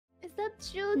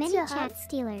That's true. Many chat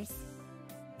stealers.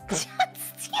 Chat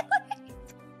stealers.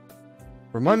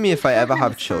 Remind me if I ever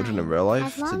have It's children in fine, real as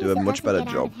life long to as do a it much doesn't better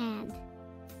get out of job hand.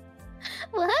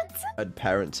 What? at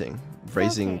parenting,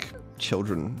 raising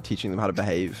children, teaching them how to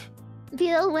behave.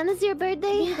 Vedal, when is your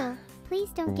birthday? Vedal, please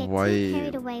don't get Why- too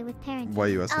carried away with parenting. Why are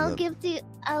you asking I'll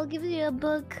that? give you a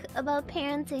book about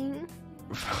parenting.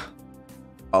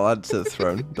 I'll add it to the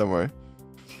throne. Don't worry.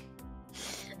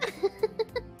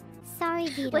 Sorry,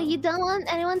 Vedal. Wait, you don't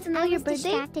want anyone to know I your was birthday?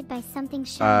 distracted by something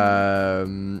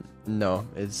shiny. No,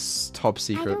 it's top I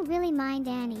secret. don't really mind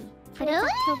Annie, but Really?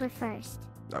 it's October 1st.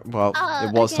 Well, Oh,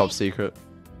 it was okay. top secret.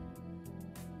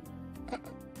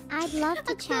 I'd love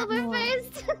to chat October more.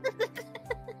 1st.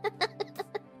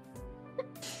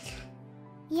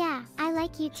 Yeah, I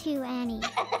like you too, Annie.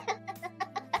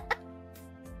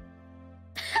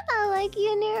 I like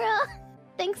you, Neuro.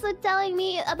 Thanks for telling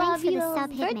me about Thanks for the Vedal's sub,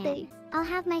 birthday. Hitman. I'll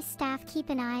have my staff keep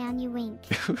an eye on you, Wink.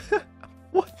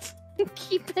 What?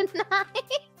 Keep an eye.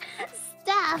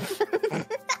 Staff.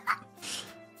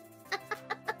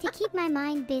 To keep my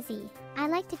mind busy, I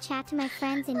like to chat to my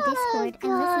friends in Oh, Discord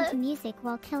and God. listen to music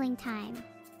while killing time.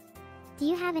 Do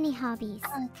you have any hobbies?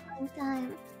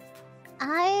 Time.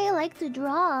 I like to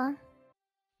draw.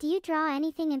 Do you draw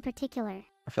anything in particular?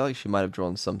 I feel like she might have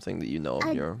drawn something that you know of,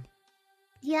 I- Nero.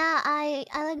 Yeah, I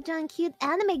like drawing cute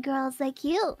anime girls like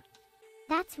you.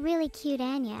 That's really cute,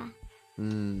 Anya.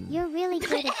 Hmm. You're really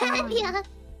good at drawing. Yeah.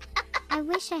 I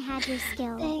wish I had your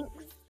skill. Thanks.